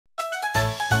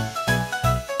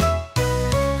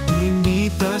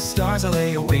stars I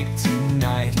lay awake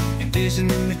tonight,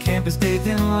 envisioning the campus bathed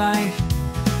in light.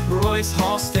 Royce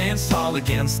Hall stands tall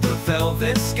against the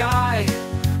velvet sky,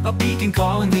 a beacon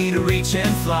calling me to reach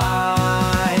and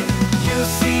fly.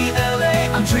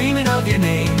 UCLA, I'm dreaming of your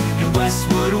name, in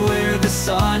Westwood where the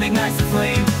sun ignites the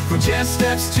flame. From chair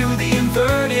steps to the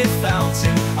inverted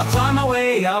fountain, I'll climb my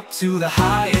way up to the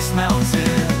highest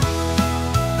mountain.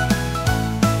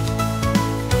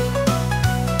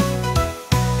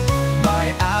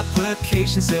 My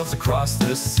application sails across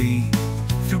the sea,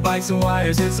 through bikes and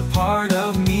wires it's a part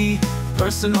of me.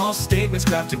 Personal statements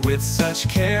crafted with such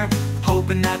care,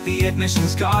 hoping that the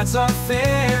admissions gods are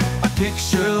fair. I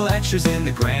picture lectures in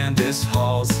the grandest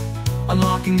halls,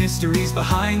 unlocking mysteries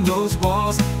behind those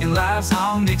walls. In labs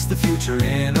I'll mix the future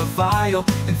in a vial,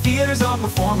 in theaters I'll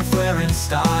perform with flair and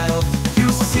style.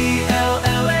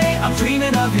 UCLA, I'm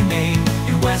dreaming of your name,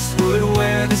 in Westwood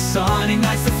where the sun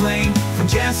ignites the flame. From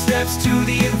jazz steps to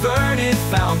the inverted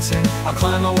fountain, I'll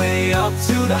climb my way up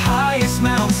to the highest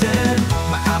mountain.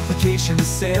 My application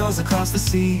sails across the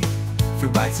sea, through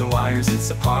bites and wires it's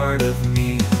a part of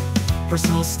me.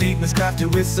 Personal statements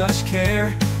crafted with such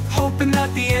care, hoping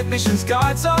that the admissions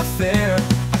gods are fair.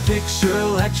 I picture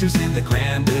lectures in the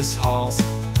grandest halls,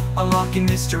 unlocking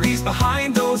mysteries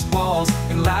behind those walls.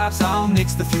 In labs I'll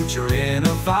mix the future in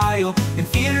a vial, in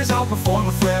theaters I'll perform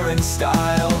with flair and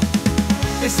style.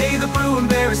 They say the Bruin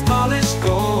Bear is polished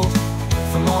gold,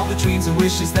 from all the dreams and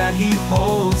wishes that he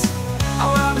holds.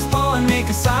 I'll rob his ball and make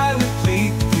a silent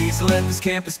plea, please let this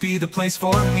campus be the place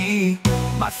for me.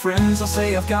 My friends will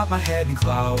say I've got my head in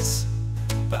clouds,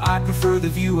 but I prefer the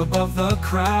view above the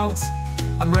crowds.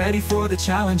 I'm ready for the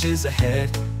challenges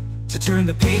ahead, to turn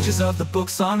the pages of the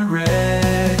books unread.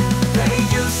 Hey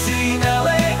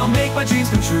UCLA, I'll make my dreams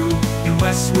come true, in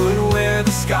Westwood where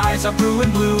the skies are blue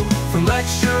and blue. From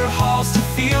lecture halls to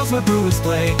fields where brewers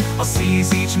play, I'll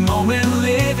seize each moment,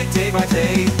 live it day by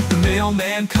day. The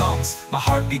mailman comes, my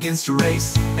heart begins to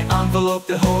race, an envelope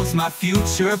that holds my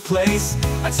future place.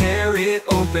 I tear it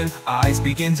open, eyes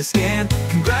begin to scan.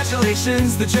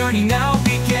 Congratulations, the journey now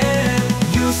begins.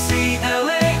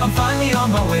 UCLA, I'm finally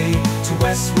on my way to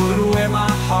Westwood where my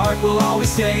heart will always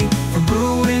stay. From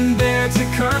Bruin Bear to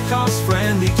Kirkhoff's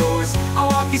friendly doors, I'll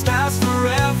walk these paths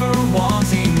forever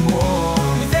wanting more.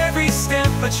 With every step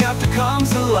a chapter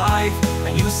comes alive,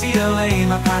 at UCLA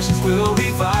my passions will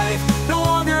revive. No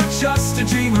longer just a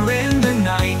dreamer in the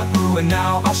night, a Bruin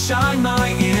now, I'll shine my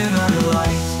inner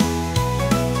light.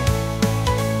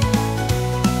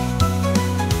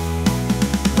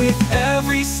 With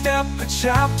every step a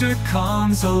chapter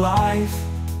comes alive,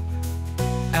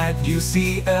 at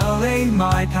UCLA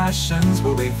my passions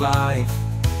will revive.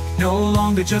 No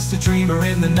longer just a dreamer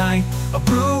in the night, a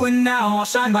Bruin now, I'll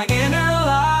shine my inner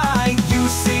light.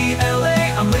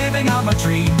 UCLA, I'm living out my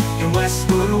dream, in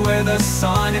Westwood where the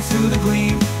sun is through the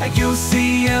gleam. At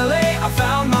UCLA I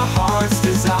found